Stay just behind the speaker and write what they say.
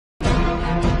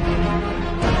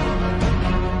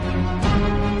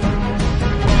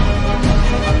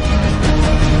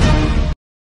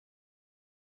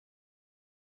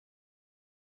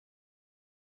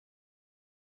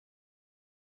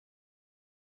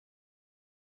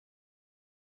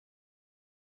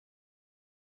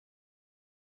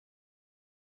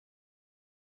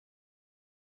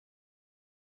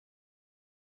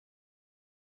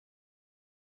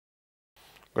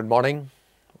Good morning.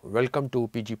 Welcome to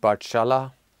PG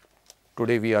Pathshala.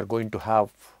 Today we are going to have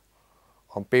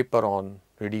a paper on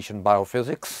radiation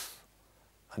biophysics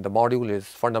and the module is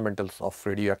Fundamentals of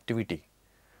Radioactivity.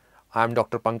 I am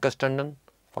Dr. Pankaj Tandon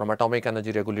from Atomic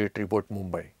Energy Regulatory Board,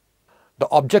 Mumbai. The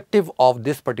objective of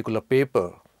this particular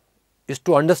paper is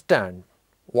to understand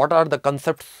what are the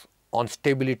concepts on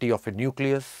stability of a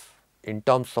nucleus in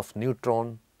terms of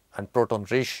neutron and proton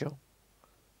ratio,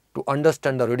 to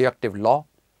understand the radioactive law,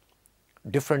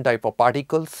 different type of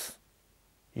particles,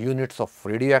 units of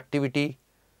radioactivity,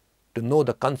 to know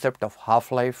the concept of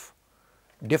half-life,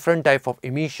 different type of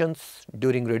emissions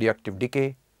during radioactive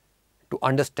decay, to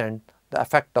understand the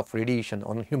effect of radiation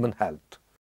on human health.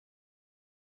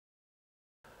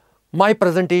 My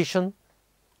presentation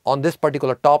on this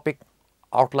particular topic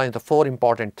outlines the four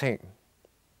important things.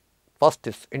 First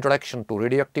is introduction to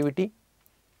radioactivity,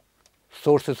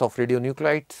 sources of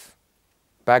radionuclides,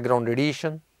 background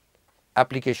radiation,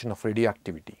 application of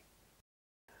radioactivity.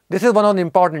 This is one of the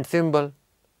important symbols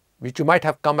which you might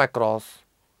have come across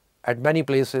at many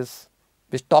places,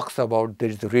 which talks about there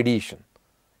is radiation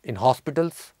in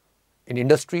hospitals, in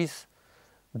industries.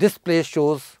 This place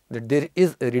shows that there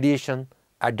is a radiation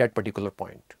at that particular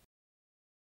point.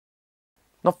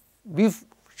 Now, we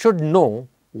should know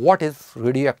what is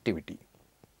radioactivity,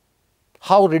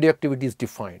 how radioactivity is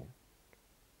defined.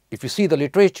 If you see the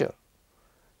literature,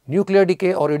 nuclear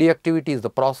decay or radioactivity is the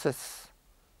process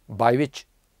by which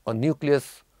a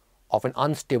nucleus of an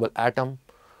unstable atom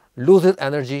loses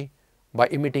energy by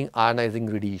emitting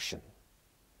ionizing radiation.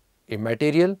 A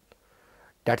material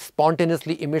that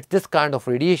spontaneously emits this kind of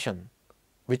radiation,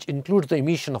 which includes the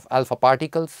emission of alpha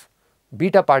particles,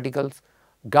 beta particles,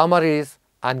 gamma rays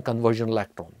and conversion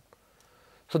electron.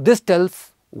 So, this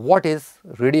tells what is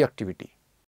radioactivity.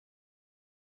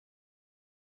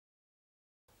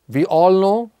 We all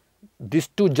know these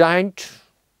two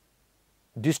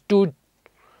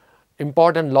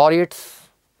important laureates.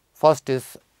 First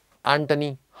is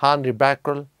Anthony Henry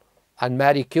Becquerel and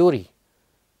Marie Curie.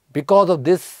 Because of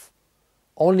this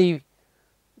only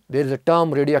there is a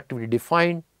term radioactivity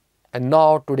defined, and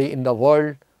now today in the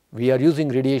world we are using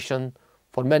radiation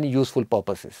for many useful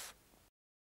purposes.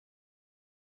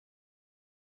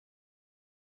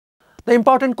 The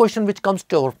important question which comes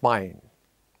to our mind: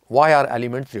 why are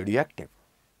elements radioactive?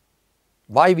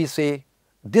 Why we say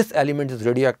this element is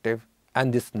radioactive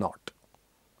and this not?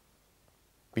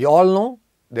 We all know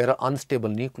there are unstable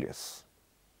nucleus.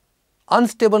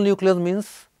 Unstable nucleus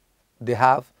means they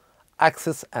have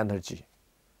excess energy,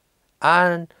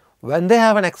 and when they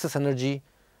have an excess energy,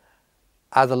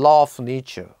 as a law of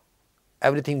nature,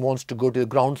 everything wants to go to the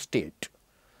ground state.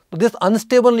 So, this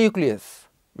unstable nucleus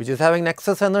which is having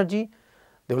excess energy,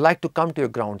 they would like to come to a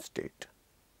ground state,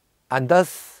 and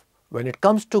thus when it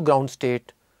comes to ground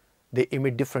state, they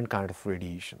emit different kind of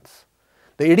radiations.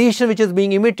 The radiation which is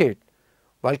being emitted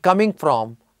while coming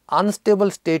from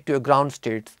unstable state to a ground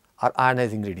state are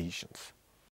ionizing radiations.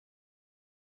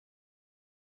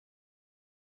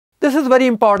 This is very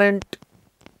important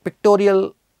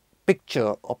pictorial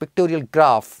picture or pictorial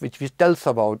graph which tells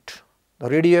about the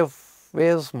radio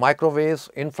waves, microwaves,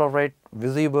 infrared,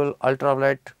 visible,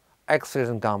 ultraviolet, X-rays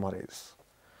and gamma rays.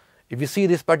 If you see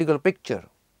this particular picture,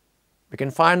 we can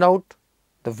find out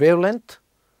the wavelength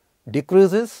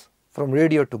decreases from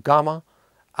radio to gamma,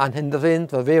 and in the way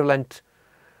the wavelength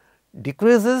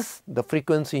decreases, the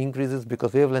frequency increases,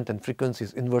 because wavelength and frequency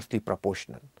is inversely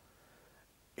proportional.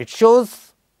 It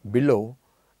shows below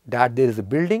that there is a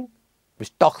building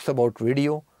which talks about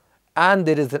radio, and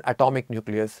there is an atomic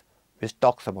nucleus which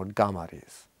talks about gamma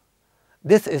rays.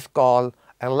 This is called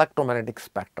an electromagnetic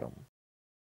spectrum.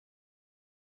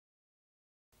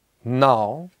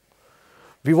 Now,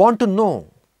 we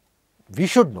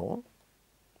should know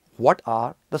what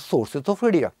are the sources of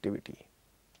radioactivity.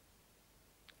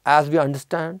 As we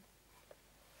understand,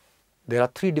 there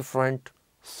are three different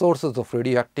sources of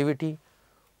radioactivity.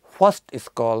 First is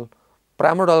called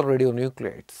primordial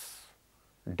radionuclides.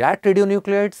 That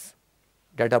radionuclides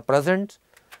that are present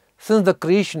since the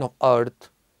creation of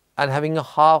Earth and having a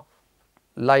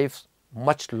half-life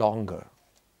much longer.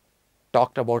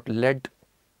 Talked about lead,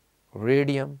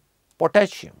 radium,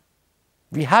 potassium.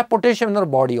 We have potassium in our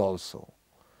body also.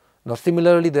 Now,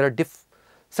 similarly, there are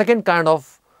second kind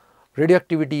of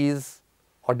radioactivities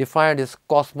are defined as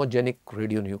cosmogenic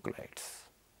radionuclides.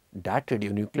 That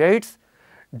radionuclides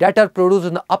that are produced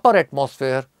in the upper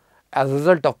atmosphere as a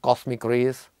result of cosmic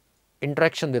rays,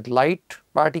 interaction with light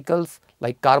particles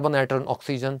like carbon atom and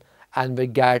oxygen, and we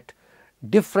get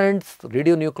different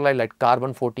radionuclide like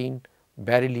carbon-14,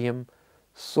 beryllium,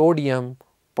 sodium,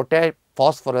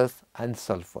 phosphorus and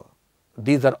sulfur.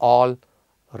 These are all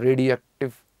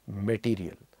radioactive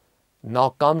material. Now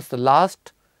comes the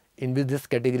last in which this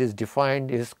category is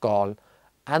defined is called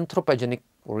anthropogenic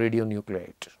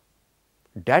radionuclide.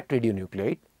 That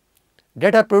radionuclide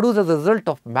that are produced as a result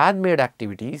of man-made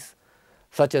activities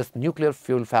such as nuclear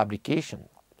fuel fabrication,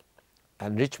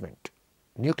 enrichment,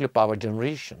 nuclear power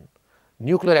generation,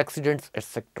 nuclear accidents,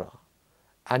 etc.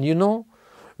 And you know,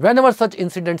 whenever such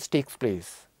incidents takes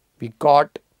place, we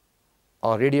got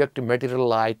a radioactive material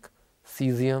like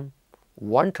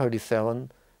cesium-137,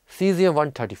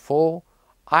 cesium-134,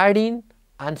 iodine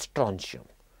and strontium.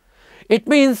 It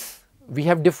means we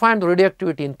have defined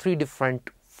radioactivity in three different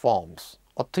forms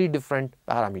or three different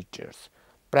parameters: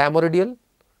 primordial,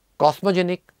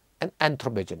 cosmogenic and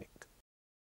anthropogenic.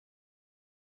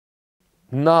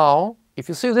 Now, if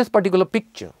you see this particular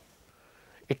picture,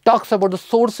 it talks about the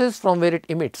sources from where it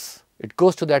emits. It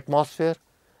goes to the atmosphere,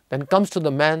 then comes to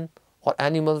the man or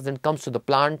animals, then comes to the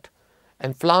plant,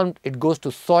 and plant it goes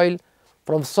to soil.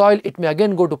 From soil it may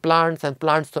again go to plants and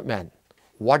plants to man.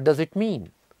 What does it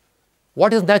mean?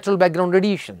 What is natural background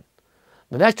radiation?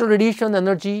 The natural radiation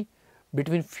energy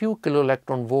between few kilo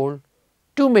electron volt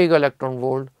to mega electron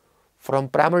volt from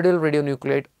primordial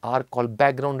radionuclide are called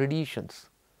background radiations.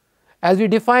 As we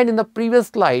defined in the previous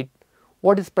slide,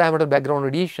 what is primordial background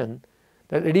radiation?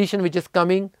 The radiation which is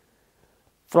coming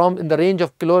from in the range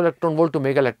of kilo electron volt to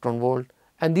mega electron volt,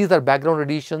 and these are background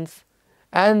radiations,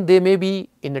 and they may be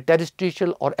in a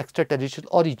terrestrial or extraterrestrial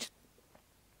origin.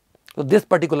 So this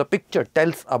particular picture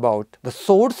tells about the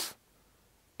source.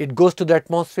 It goes to the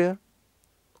atmosphere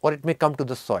or it may come to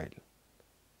the soil.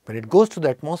 When it goes to the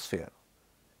atmosphere,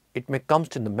 it may come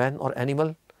to the man or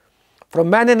animal. From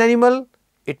man and animal,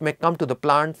 it may come to the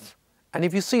plants, and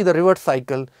if you see the reverse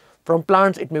cycle, from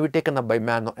plants it may be taken up by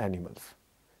man or animals.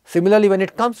 Similarly, when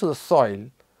it comes to the soil,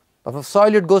 from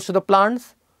soil it goes to the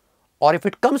plants, or if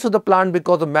it comes to the plant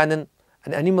because of man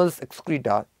and animals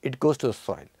excreta, it goes to the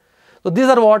soil. So these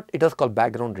are what it is called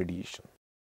background radiation.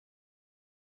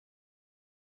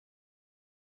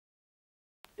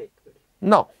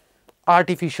 Now,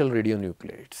 artificial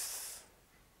radionuclides.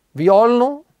 We all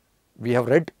know, we have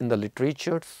read in the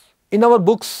literatures, in our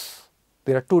books,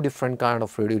 there are two different kinds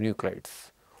of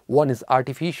radionuclides. One is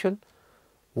artificial,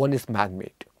 one is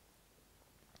man-made.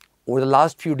 Over the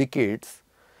last few decades,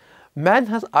 man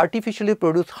has artificially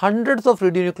produced hundreds of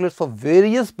radionuclides for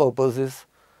various purposes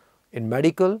in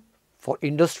medical, for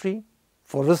industry,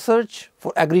 for research,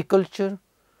 for agriculture,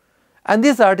 and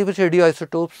these artificial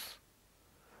radioisotopes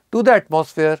to the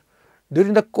atmosphere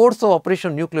during the course of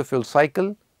operation of nuclear fuel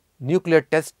cycle, nuclear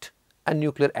test and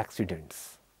nuclear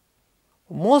accidents.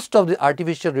 Most of the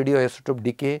artificial radioisotope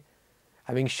decay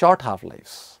having short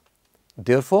half-lives.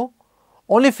 Therefore,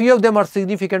 only few of them are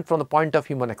significant from the point of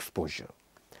human exposure.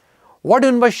 What do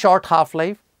you mean by short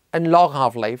half-life and long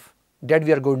half-life? That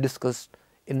we are going to discuss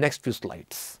in next few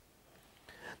slides.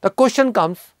 The question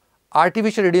comes,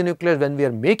 artificial radionuclides, when we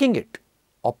are making it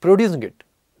or producing it,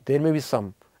 there may be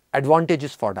some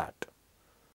advantages for that.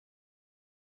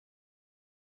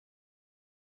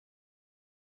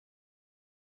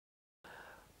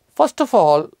 First of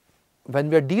all, when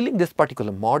we are dealing this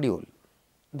particular module,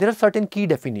 there are certain key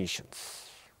definitions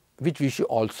which we should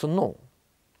also know,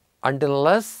 until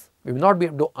unless we will not be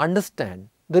able to understand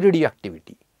the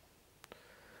radioactivity.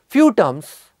 Few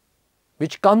terms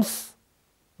which comes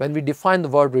when we define the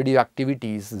word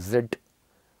radioactivity is Z.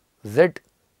 Z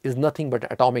is nothing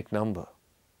but atomic number.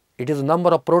 It is the number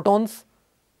of protons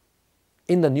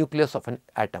in the nucleus of an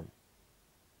atom.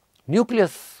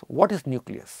 Nucleus, what is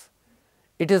nucleus?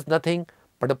 It is nothing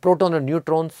but a proton and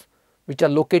neutrons which are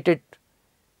located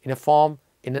in a form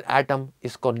in an atom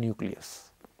is called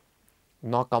nucleus.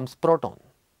 Now comes proton.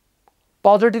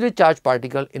 Positively charged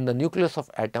particle in the nucleus of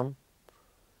atom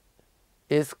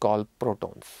is called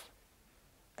protons,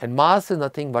 and mass is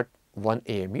nothing but 1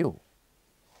 AMU.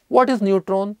 What is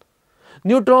neutron?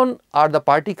 Neutron are the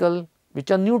particle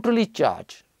which are neutrally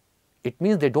charged. It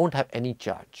means they do not have any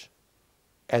charge.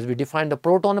 As we define the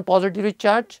proton a positively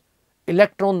charged,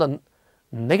 electron the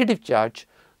negative charge,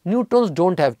 neutrons do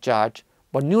not have charge,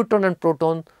 but neutron and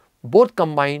proton both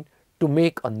combine to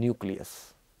make a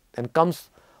nucleus. Then comes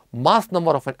mass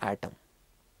number of an atom.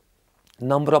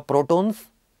 Number of protons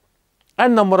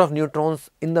and number of neutrons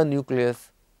in the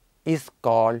nucleus is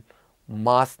called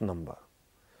mass number.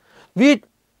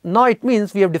 Now it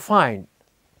means we have defined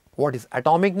what is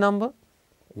atomic number,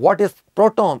 what is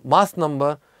proton mass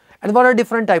number, and what are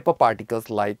different type of particles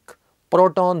like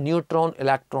proton, neutron,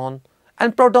 electron,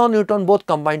 and proton, neutron both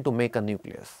combine to make a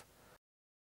nucleus.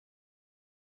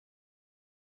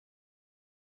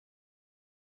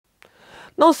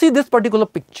 Now see this particular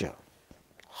picture.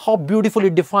 how beautifully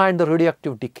defined the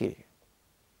radioactive decay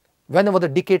whenever the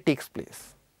decay takes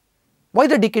place. Why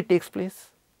the decay takes place?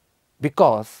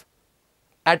 Because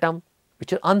atom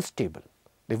which are unstable,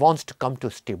 they want to come to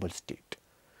a stable state.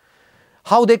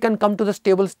 How they can come to the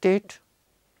stable state?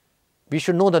 We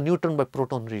should know the neutron by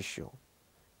proton ratio.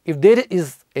 If there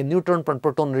is a neutron per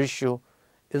proton ratio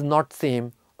is not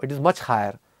same, it is much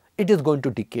higher, it is going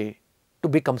to decay to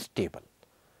become stable.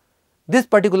 This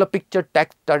particular picture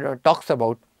talks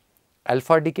about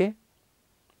alpha decay,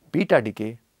 beta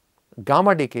decay,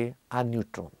 gamma decay and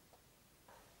neutron.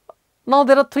 Now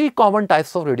there are three common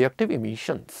types of radioactive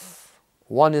emissions.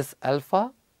 One is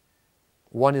alpha,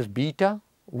 one is beta,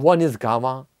 one is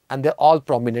gamma, and they are all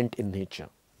prominent in nature.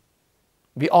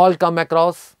 We all come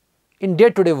across in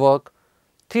day-to-day work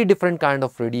three different kind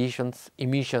of radiations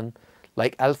emission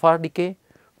like alpha decay,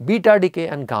 beta decay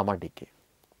and gamma decay.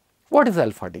 What is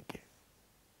alpha decay?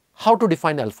 How to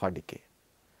define alpha decay?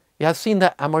 You have seen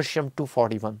the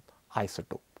americium-241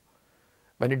 isotope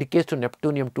when it decays to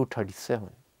neptunium-237.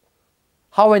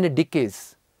 How when it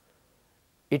decays,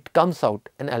 it comes out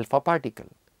an alpha particle.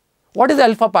 What is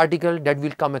alpha particle? That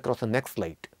will come across the next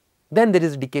slide. Then there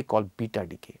is decay called beta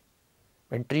decay.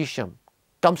 When tritium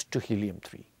comes to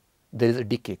helium-3, there is a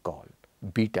decay called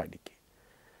beta decay.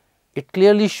 It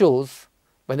clearly shows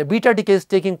when a beta decay is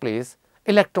taking place,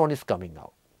 electron is coming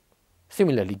out.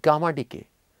 Similarly, gamma decay.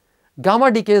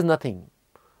 Gamma decay is nothing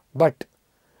but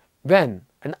when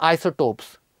an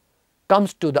isotope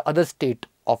comes to the other state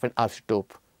of an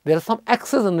isotope, there are some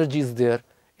excess energies there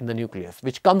in the nucleus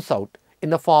which comes out in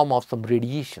the form of some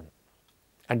radiation,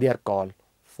 and they are called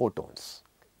photons.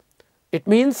 It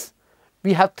means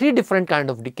we have three different kind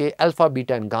of decay, alpha,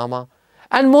 beta and gamma,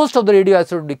 and most of the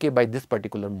radioisotope decay by this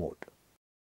particular mode.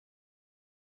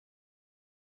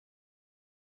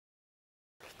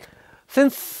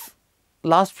 Since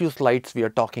last few slides we are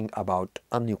talking about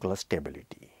a nuclear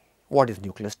stability. What is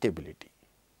nuclear stability?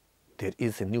 There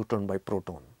is a neutron by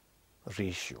proton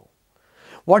ratio.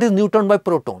 What is neutron by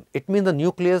proton? It means the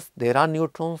nucleus, there are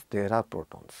neutrons, there are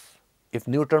protons. If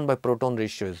neutron by proton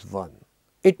ratio is 1,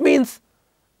 it means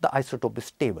the isotope is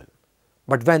stable.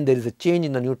 But when there is a change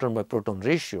in the neutron by proton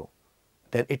ratio,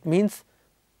 then it means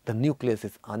the nucleus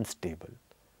is unstable.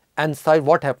 And so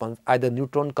what happens? Either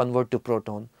neutron convert to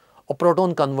proton or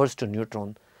proton converts to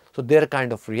neutron. So there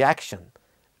kind of reaction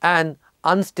and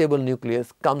unstable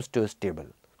nucleus comes to a stable.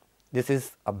 This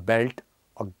is a belt,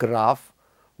 a graph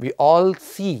we all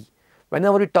see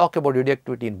whenever we talk about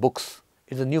radioactivity in books.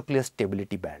 Is a nuclear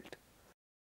stability belt.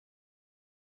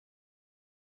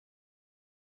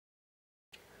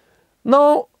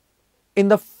 Now, in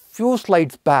the few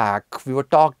slides back, we were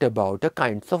talked about the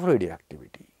kinds of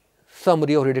radioactivity.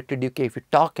 Summary of radioactive decay, if we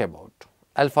talk about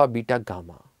alpha, beta,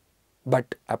 gamma.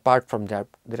 But apart from that,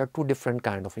 there are two different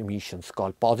kind of emissions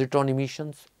called positron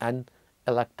emissions and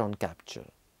electron capture.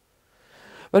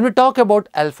 When we talk about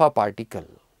alpha particle,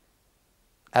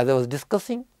 as I was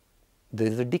discussing, there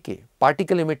is a decay.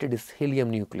 Particle emitted is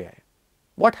helium nuclei.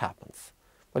 What happens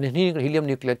when a helium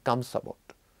nuclei comes about?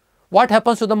 What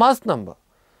happens to the mass number?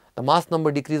 The mass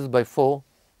number decreases by 4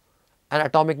 and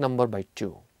atomic number by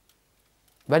 2.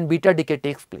 When beta decay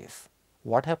takes place,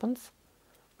 what happens?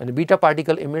 When a beta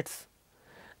particle emits,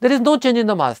 there is no change in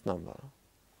the mass number,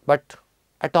 but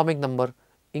atomic number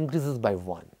increases by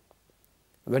 1.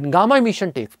 When gamma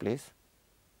emission takes place,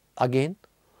 again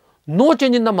no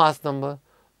change in the mass number,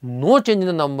 no change in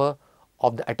the number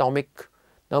of the atomic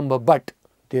number, but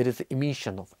there is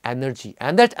emission of energy,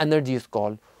 and that energy is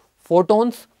called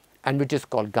photons and which is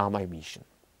called gamma emission.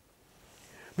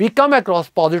 We come across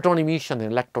positron emission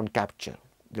and electron capture.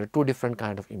 There are two different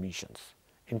kind of emissions.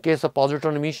 In case of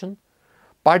positron emission,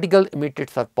 particle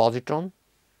emitted are positron.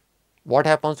 What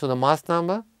happens to the mass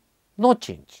number? No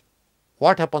change.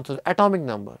 What happens to the atomic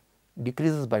number?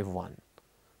 Decreases by 1.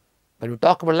 When we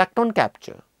talk about electron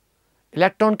capture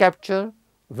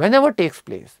whenever takes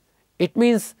place, it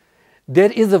means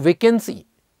there is a vacancy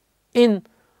in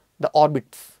the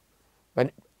orbits.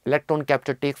 When electron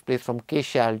capture takes place from K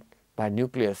shell by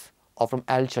nucleus or from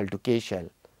L shell to K shell,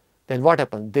 then what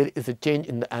happens? There is a change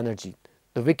in the energy.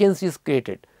 The vacancy is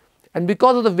created, and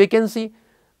because of the vacancy,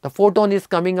 the photon is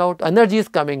coming out, energy is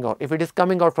coming out. If it is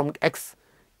coming out from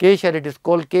K shell, it is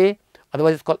called K,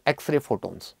 otherwise it is called X-ray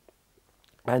photons,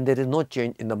 and there is no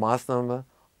change in the mass number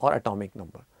or atomic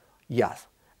number. Yes,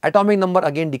 atomic number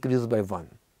again decreases by 1.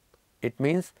 It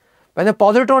means when a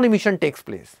positron emission takes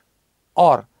place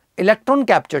or electron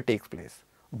capture takes place,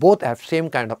 both have same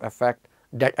kind of effect,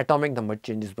 that atomic number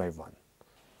changes by 1.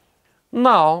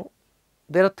 Now,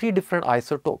 there are three different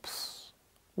isotopes.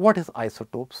 What is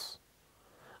isotopes?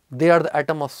 They are the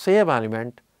atom of same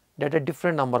element that a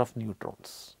different number of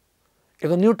neutrons. If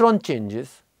the neutron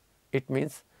changes, it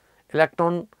means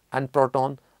electron and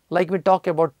proton, like we talk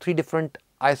about three different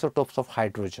isotopes of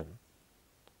hydrogen.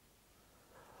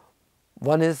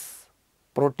 One is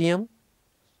protium,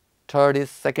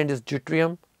 second is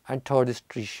deuterium, and third is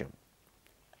tritium.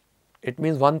 It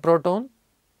means one proton.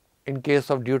 In case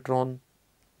of deuterium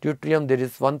there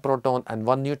is one proton and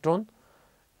one neutron,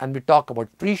 and we talk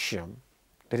about tritium,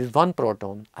 there is one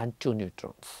proton and two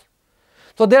neutrons.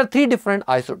 So there are three different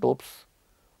isotopes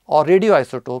or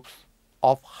radioisotopes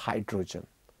of hydrogen,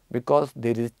 because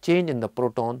there is change in the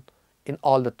proton in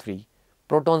all the three.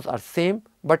 Protons are same,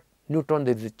 but neutron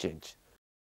there is a change.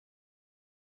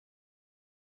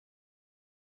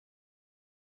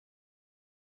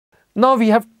 Now we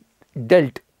have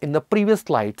dealt in the previous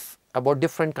slides about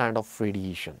different kind of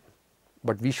radiation,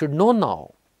 but we should know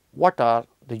now what are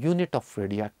the unit of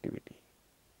radioactivity.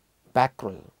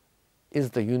 Becquerel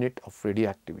is the unit of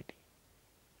radioactivity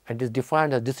and is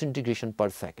defined as disintegration per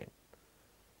second.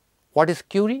 What is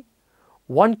Curie?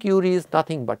 1 Curie is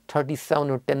nothing but 37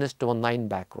 or 10⁹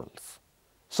 becquerels.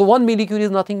 So 1 millicurie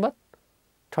is nothing but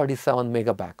 37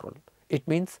 megabecquerel. It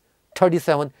means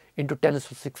 37 into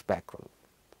 10⁶ becquerel.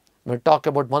 When we talk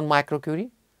about 1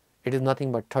 microcurie, it is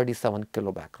nothing but 37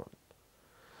 kilobecquerel.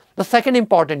 The second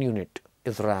important unit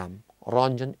is RAM,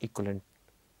 Röntgen equivalent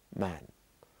man.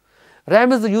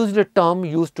 RAM is usually a term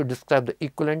used to describe the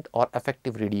equivalent or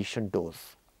effective radiation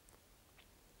dose.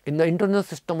 In the internal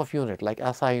system of unit like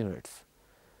SI units,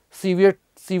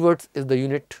 sieverts is the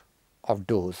unit of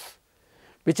dose,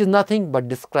 which is nothing but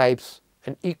describes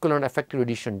an equivalent effective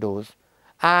radiation dose,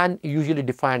 and usually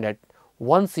defined at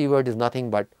 1 sievert is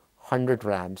nothing but 100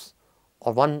 rams,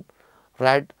 or 1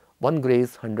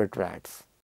 grays 100 rads.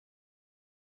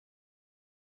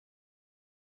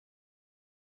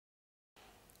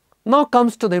 Now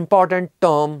comes to the important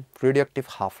term radioactive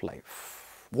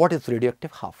half-life. What is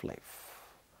radioactive half-life?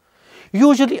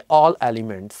 Usually all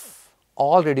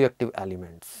radioactive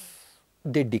elements,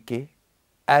 they decay,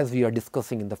 as we are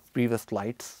discussing in the previous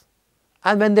slides,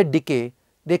 and when they decay,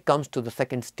 they comes to the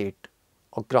second state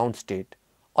or ground state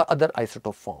or other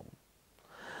isotope form.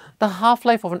 The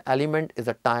half-life of an element is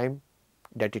a time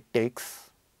that it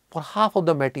takes for half of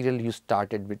the material you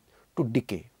started with to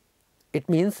decay. It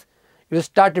means you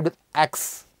started with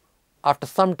X, after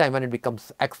some time when it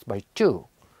becomes X by 2,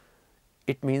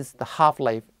 it means the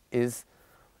half-life is,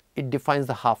 it defines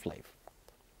the half-life.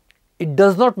 It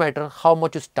does not matter how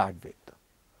much you start with.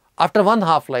 After one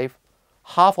half-life,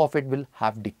 half of it will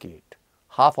have decayed,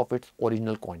 half of its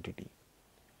original quantity.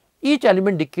 Each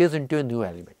element decays into a new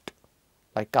element,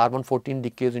 like carbon 14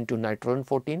 decays into nitrogen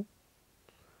 14,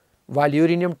 while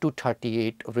uranium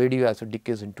 238 radioacid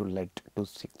decays into lead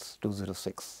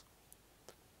 206.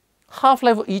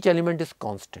 Half-life of each element is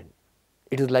constant.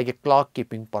 It is like a clock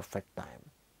keeping perfect time.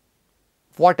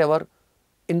 Whatever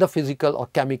in the physical or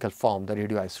chemical form the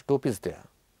radioisotope is there,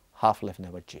 half-life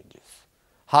never changes.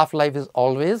 Half-life is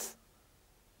always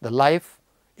the life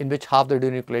in which half the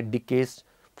radionuclide decays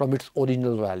from its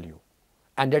original value,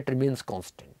 and that remains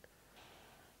constant.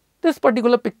 This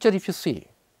particular picture, if you see,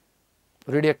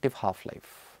 radioactive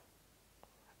half-life.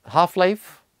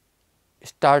 Half-life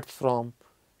starts from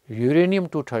uranium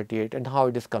 238 and how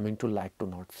it is coming to lead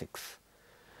 206.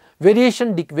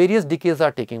 Various decays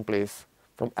are taking place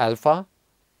from alpha,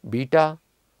 beta,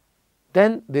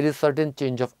 then there is certain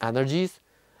change of energies,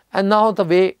 and now the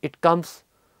way it comes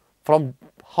from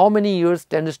how many years,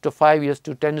 10⁵ years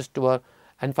to 10⁻,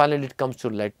 and finally it comes to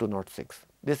lead 206.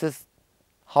 This is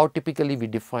how typically we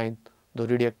define the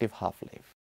radioactive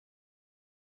half-life.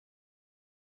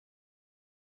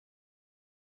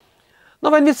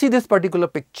 Now when we see this particular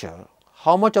picture,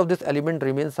 how much of this element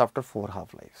remains after 4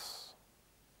 half-lives?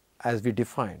 As we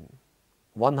define,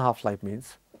 1 half-life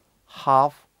means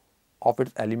half of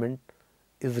its element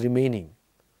is remaining.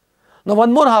 Now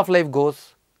one more half-life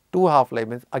goes, 2 half-life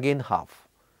means again half.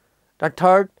 The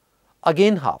third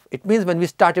again half. It means when we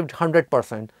started with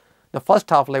 100%, the first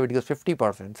half-life it goes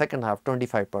 50%, second half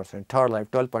 25%, third life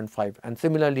 12.5, and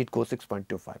similarly it goes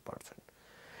 6.25%.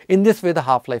 In this way the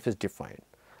half-life is defined.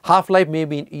 Half-life may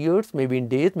be in years, maybe in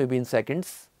days, maybe in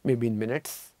seconds, maybe in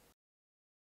minutes.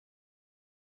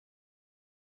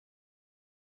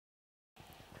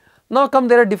 Now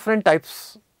there are different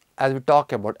types as we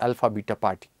talk about alpha, beta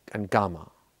particle and gamma.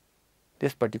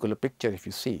 This particular picture, if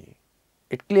you see,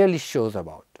 it clearly shows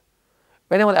about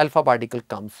whenever alpha particle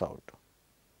comes out,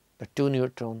 the 2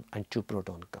 neutron and 2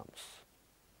 proton comes.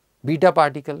 Beta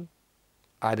particle,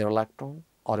 either electron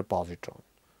or a positron,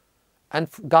 and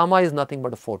gamma is nothing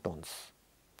but photons.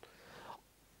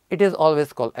 It is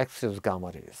always called X-rays,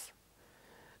 gamma rays.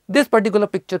 This particular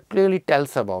picture clearly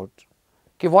tells about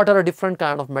what are the different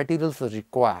kind of materials are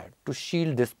required to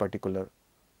shield this particular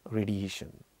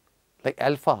radiation. Like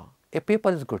alpha, a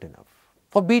paper is good enough.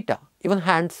 For beta, even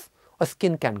hands or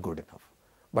skin can good enough.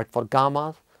 But for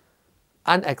gammas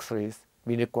and X-rays,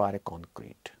 we require a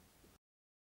concrete.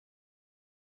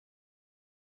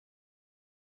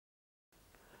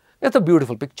 It's a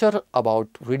beautiful picture about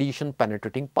radiation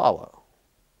penetrating power.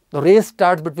 The race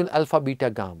starts between alpha, beta,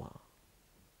 gamma.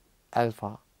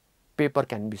 Alpha, paper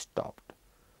can be stopped.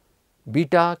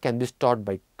 Beta can be stopped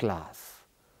by glass.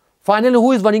 Finally,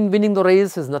 who is winning the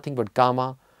race is nothing but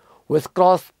gamma, who has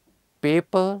crossed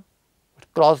paper,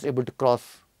 able to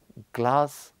cross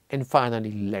glass, and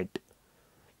finally lead.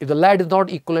 If the lead is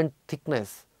not equivalent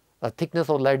thickness, the thickness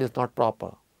of lead is not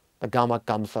proper, the gamma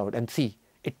comes out, and see,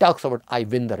 it talks about I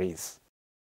win the race.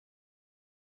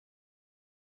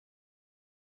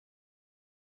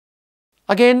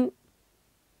 Again,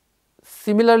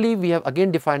 similarly, we have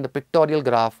again defined the pictorial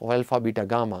graph of alpha, beta,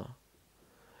 gamma.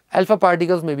 Alpha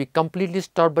particles may be completely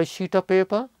stopped by sheet of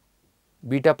paper,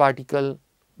 beta particle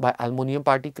by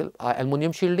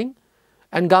aluminum shielding,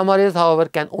 and gamma rays, however,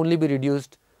 can only be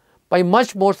reduced by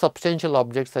much more substantial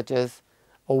objects such as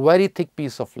a very thick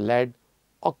piece of lead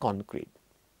or concrete.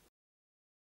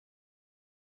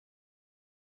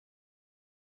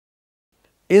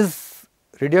 Is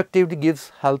radioactivity gives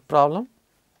health problem?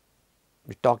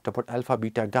 We talked about alpha,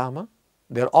 beta, gamma.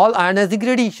 They are all ionizing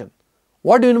radiation.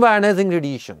 What do you mean by ionizing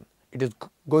radiation? It is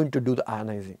going to do the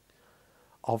ionizing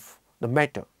of the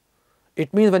matter.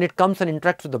 It means when it comes and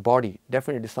interacts with the body,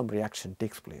 definitely some reaction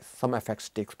takes place, some effects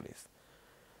takes place.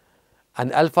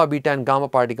 And alpha, beta and gamma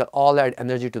particle all add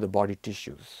energy to the body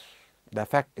tissues. The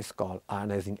effect is called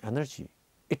ionizing energy.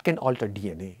 It can alter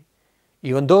DNA.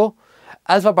 Even though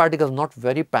alpha particle is not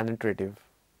very penetrative,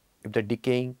 if the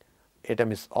decaying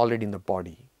atom is already in the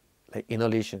body, like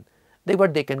inhalation,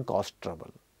 but they can cause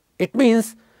trouble. It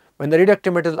means when the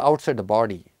radioactive material is outside the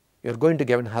body, you are going to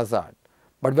give an hazard.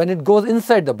 But when it goes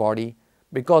inside the body,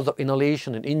 because of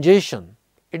inhalation and ingestion,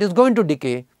 it is going to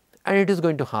decay and it is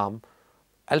going to harm.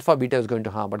 Alpha, beta is going to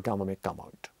harm, but gamma may come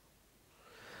out.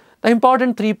 The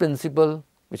important three principles,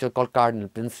 which are called cardinal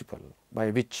principle, by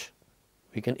which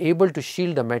we can able to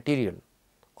shield the material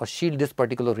or shield this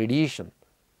particular radiation,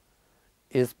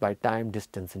 is by time,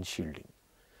 distance and shielding.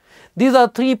 These are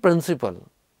three principles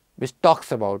which talks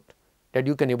about that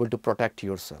you can able to protect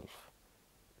yourself.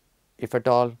 If at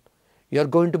all you are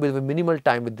going to be with minimal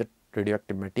time with the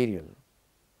radioactive material,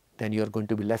 then you are going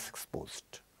to be less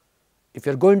exposed. If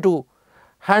you are going to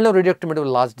handle radioactive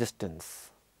material large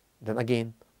distance, then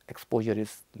again exposure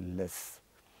is less.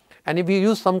 And if you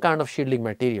use some kind of shielding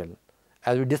material,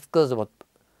 as we discussed about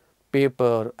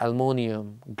paper,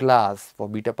 aluminum, glass for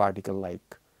beta particle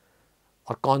like,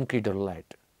 or concrete or lead,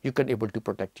 you can able to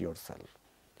protect yourself.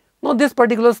 Now this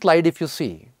particular slide, if you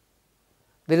see,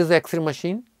 there is an X-ray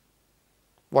machine.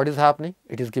 What is happening?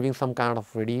 It is giving some kind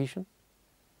of radiation.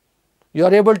 You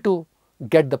are able to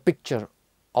get the picture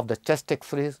of the chest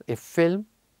X-rays, a film,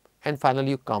 and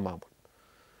finally you come out.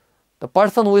 The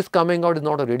person who is coming out is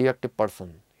not a radioactive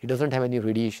person. He does not have any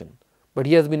radiation, but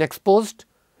he has been exposed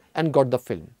and got the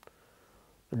film.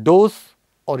 Dose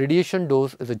or radiation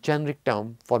dose is a generic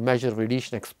term for measure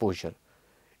radiation exposure.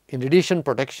 In radiation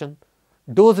protection,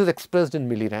 dose is expressed in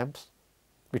milliramps.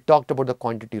 We talked about the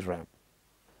quantity ram.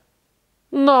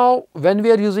 Now, when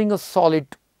we are using a solid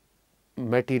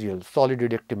material, solid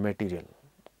radioactive material,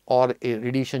 or a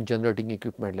radiation generating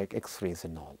equipment like X-rays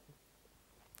and all,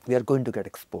 we are going to get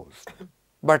exposed.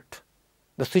 But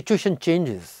the situation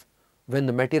changes when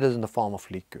the material is in the form of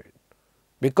liquid,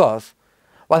 because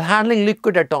while handling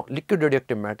liquid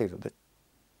radioactive material,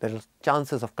 there are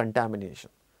chances of contamination.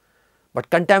 But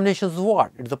contamination is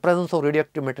what? It is the presence of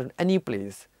radioactive matter in any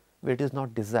place where it is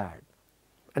not desired,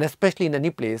 and especially in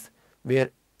any place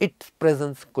where its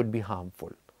presence could be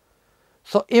harmful.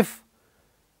 So if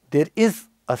there is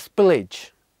a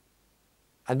spillage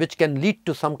and which can lead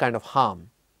to some kind of harm,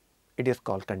 it is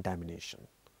called contamination.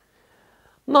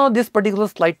 Now this particular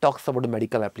slide talks about the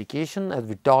medical application. As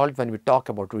we told, when we talk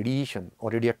about radiation or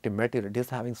radioactive material, it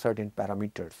is having certain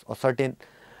parameters or certain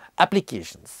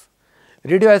applications.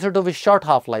 Radioisotopes with short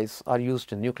half-lives are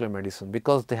used in nuclear medicine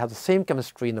because they have the same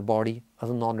chemistry in the body as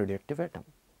a non-radioactive atom.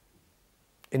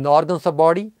 In the organs of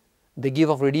body, they give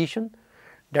off radiation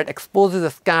that exposes a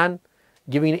scan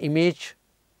giving an image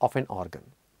of an organ.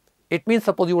 It means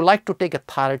suppose you would like to take a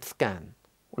thyroid scan,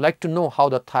 would like to know how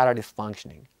the thyroid is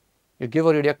functioning. You give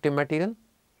a radioactive material,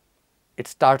 it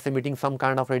starts emitting some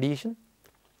kind of radiation,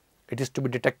 it is to be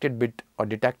detected with a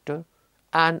detector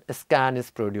and a scan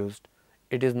is produced.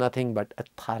 It is nothing but a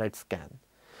thyroid scan.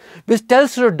 which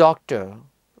tells your doctor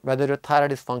whether your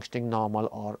thyroid is functioning normal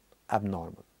or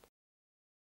abnormal.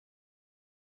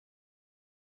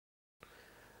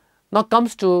 Now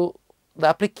comes to the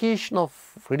application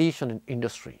of radiation in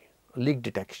industry, leak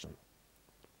detection.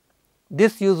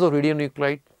 This use of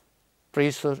radionuclide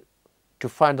tracer to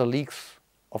find the leaks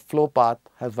of flow path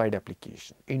has wide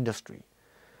application. Industry.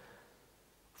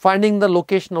 Finding the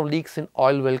location of leaks in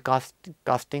oil well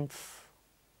castings,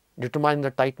 determining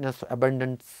the tightness of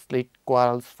abundant slate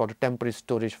coils for the temporary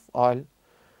storage of oil,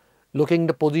 looking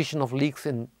the position of leaks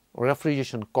in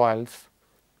refrigeration coils,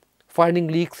 finding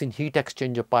leaks in heat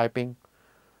exchanger piping,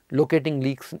 locating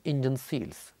leaks in engine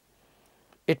seals.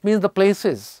 It means the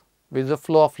places with the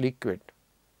flow of liquid.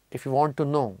 If you want to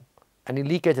know any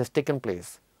leakage has taken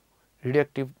place,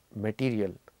 radioactive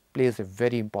material plays a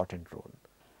very important role.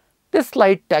 This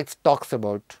slide text talks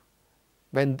about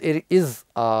when there is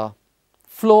a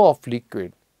flow of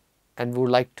liquid and we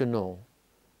would like to know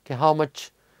how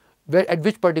much, at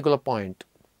which particular point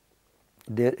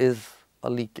there is a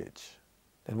leakage.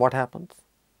 Then what happens?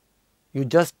 You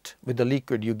just, with the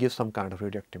liquid, you give some kind of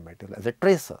radioactive material as a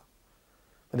tracer.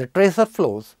 When the tracer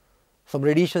flows, some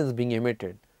radiation is being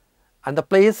emitted, and the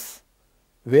place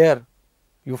where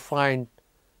you find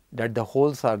that the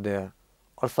holes are there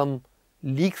or some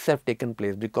leaks have taken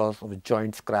place because of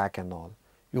joints crack and all,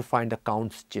 you find the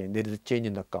counts change, there is a change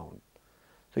in the count.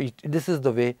 So, this is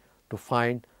the way to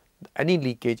find any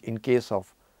leakage in case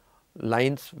of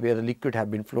lines where the liquid have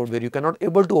been flowed, where you cannot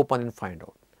able to open and find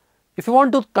out. If you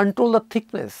want to control the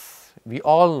thickness, we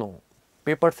all know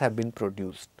papers have been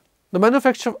produced. The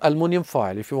manufacture of aluminum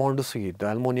foil, if you want to see it,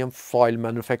 the aluminum foil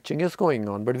manufacturing is going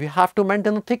on, but we have to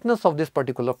maintain the thickness of this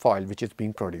particular foil which is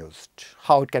being produced.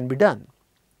 How it can be done?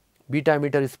 Beta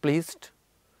emitter is placed,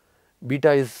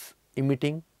 beta is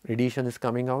emitting, radiation is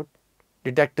coming out,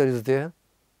 detector is there,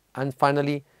 and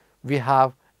finally we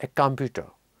have a computer.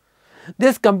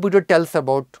 This computer tells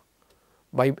about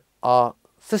by a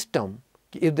system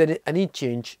if there is any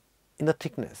change in the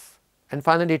thickness, and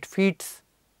finally it feeds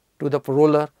to the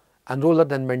roller and roller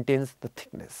then maintains the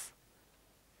thickness.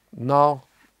 Now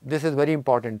this is very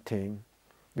important thing.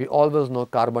 We always know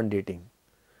carbon dating.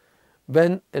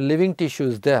 When a living tissue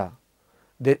is there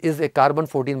is a carbon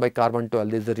 14 by carbon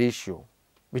 12, there is a ratio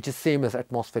which is same as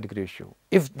atmospheric ratio.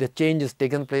 If the change is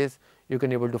taken place, you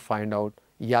can able to find out,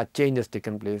 yeah, change has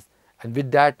taken place, and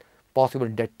with that possible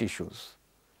dead tissues.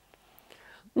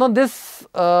 Now this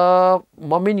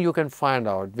mummy you can find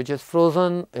out which is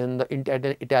frozen in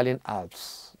the Italian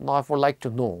Alps. Now if I would like to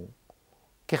know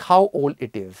how old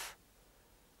it is,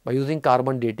 by using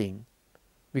carbon dating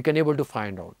we can able to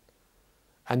find out,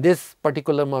 and this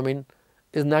particular mummy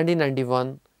is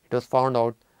 1991, it was found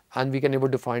out, and we can able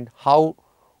to find how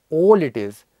old it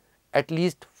is, at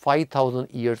least 5,000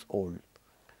 years old.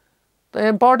 The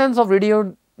importance of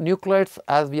radionuclides,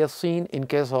 as we have seen in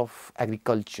case of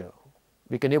agriculture,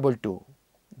 we can able to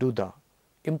do the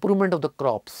improvement of the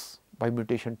crops by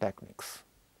mutation techniques.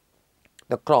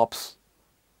 The crops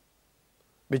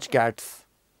which gets,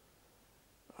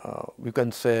 we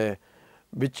can say,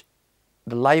 which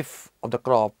the life of the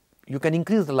crop, you can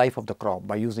increase the life of the crop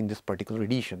by using this particular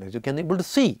radiation. As you can able to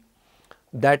see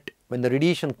that when the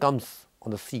radiation comes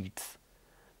on the seeds,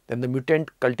 then the mutant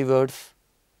cultivars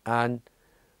and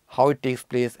how it takes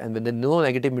place, and when there are no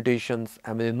negative mutations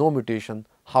and when there is no mutation,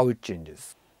 how it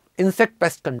changes. Insect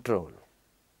pest control.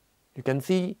 You can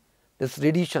see this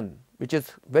radiation which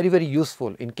is very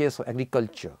useful in case of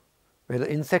agriculture where the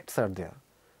insects are there.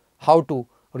 How to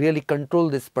really control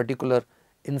this particular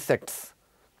insects.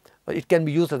 It can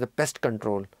be used as a pest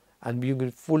control, and you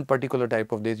can full particular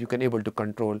type of this you can able to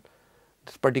control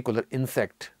this particular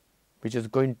insect which is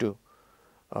going to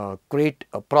create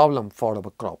a problem for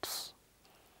our crops.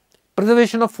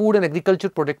 Preservation of food and agriculture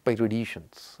product by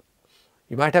radiations.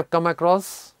 You might have come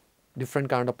across different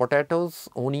kind of potatoes,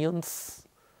 onions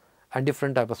and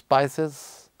different type of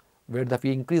spices where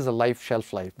we increase the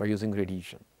shelf life by using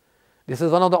radiation. This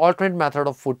is one of the alternate method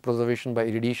of food preservation by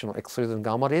irradiation of X-rays and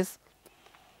gamma rays.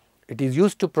 It is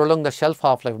used to prolong the shelf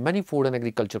half-life of many food and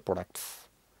agriculture products.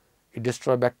 It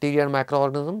destroys bacteria and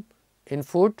microorganisms in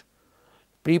food,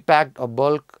 pre-packed or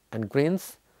bulk and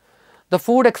grains. The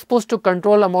food exposed to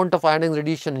controlled amount of ionizing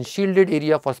radiation in shielded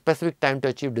area for specific time to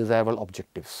achieve desirable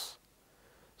objectives.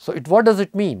 So, what does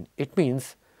it mean? It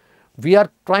means we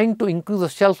are trying to increase the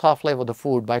shelf half-life of the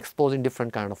food by exposing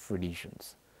different kind of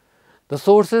radiations. The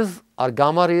sources are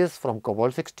gamma rays from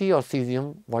cobalt-60 or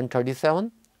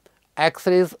cesium-137,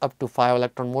 X-rays up to 5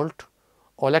 electron volt,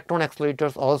 or electron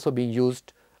accelerators also being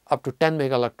used up to 10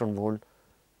 mega electron volt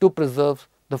to preserve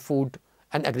the food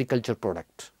and agriculture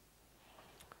product.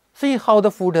 See how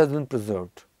the food has been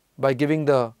preserved by giving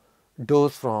the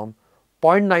dose from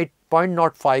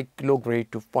 0.05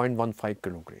 kilograde to 0.15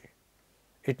 kilograde.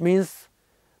 It means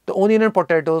the onion and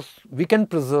potatoes we can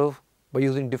preserve by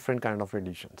using different kind of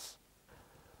radiations.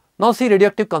 Now see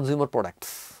radioactive consumer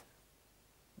products.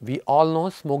 We all know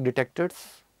smoke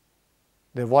detectors,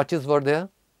 their watches were there.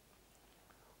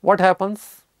 What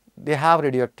happens? They have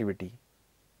radioactivity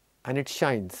and it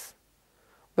shines.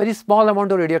 Very small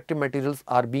amount of radioactive materials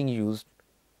are being used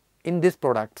in these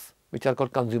products which are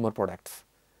called consumer products,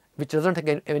 which doesn't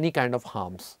have any kind of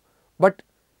harms, but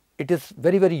it is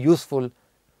very useful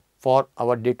for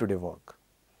our day-to-day work.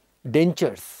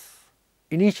 Dentures,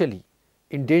 initially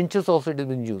in dentures also it has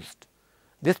been used.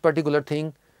 This particular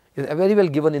thing is very well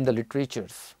given in the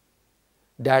literatures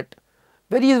that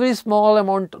very small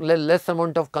amount, less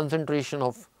amount of concentration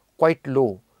of quite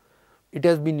low, it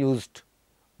has been used,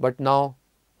 but now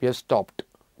we have stopped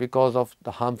because of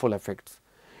the harmful effects.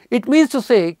 It means to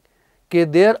say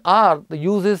that there are the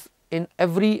uses in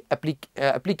every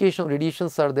application.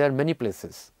 Radiations are there many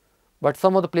places, but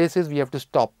some of the places we have to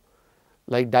stop,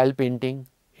 like dial painting,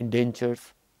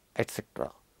 indentures,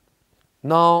 etc.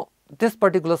 Now this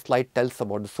particular slide tells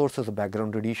about the sources of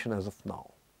background radiation as of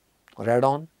now.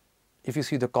 Radon, if you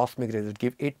see the cosmic rays, it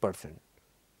gives 8%.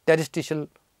 Terrestrial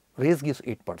rays gives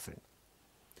 8%.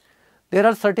 There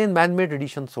are certain man-made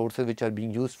radiation sources which are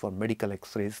being used for medical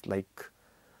X-rays like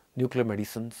nuclear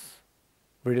medicines,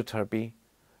 radiotherapy,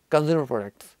 consumer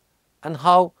products, and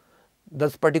how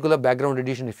this particular background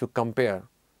radiation, if you compare,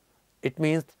 it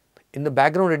means in the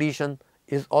background radiation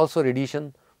is also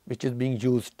radiation which is being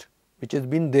used, which has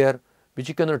been there, which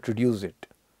you cannot reduce it.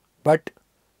 But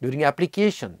during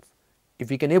applications, if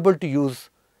we can able to use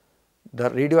the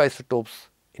radioisotopes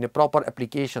in a proper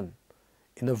application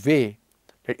in a way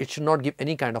that it should not give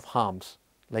any kind of harms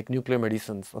like nuclear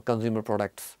medicines or consumer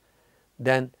products,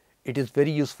 then it is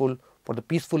very useful for the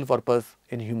peaceful purpose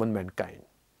in human mankind.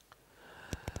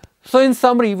 So in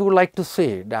summary, we would like to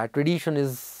say that radiation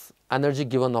is energy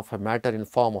given of a matter in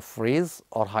form of rays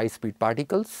or high speed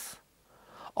particles.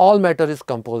 All matter is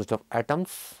composed of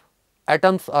atoms.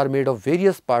 Atoms are made of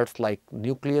various parts, like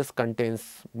nucleus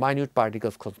contains minute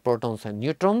particles called protons and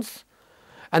neutrons,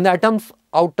 and the atom's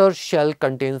outer shell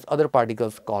contains other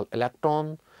particles called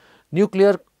electron.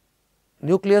 Nucleus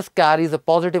carries a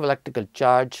positive electrical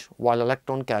charge while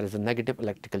electron carries a negative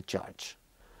electrical charge.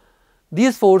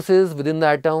 These forces within the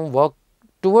atom work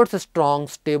towards a strong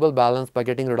stable balance by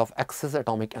getting rid of excess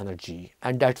atomic energy,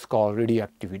 and that is called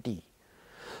radioactivity.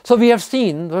 So we have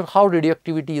seen how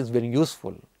radioactivity is very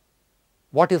useful.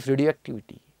 What is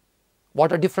radioactivity?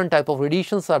 What are different type of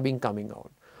radiations are being coming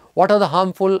out? What are the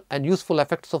harmful and useful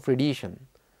effects of radiation?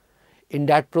 In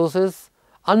that process,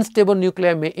 unstable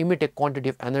nuclei may emit a quantity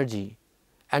of energy,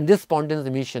 and this spontaneous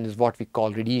emission is what we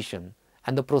call radiation,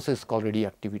 and the process is called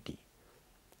radioactivity.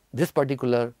 This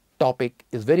particular topic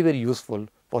is very useful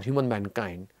for human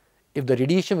mankind if the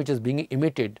radiation which is being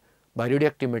emitted by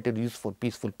radioactive material is used for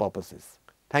peaceful purposes.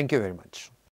 Thank you very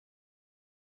much.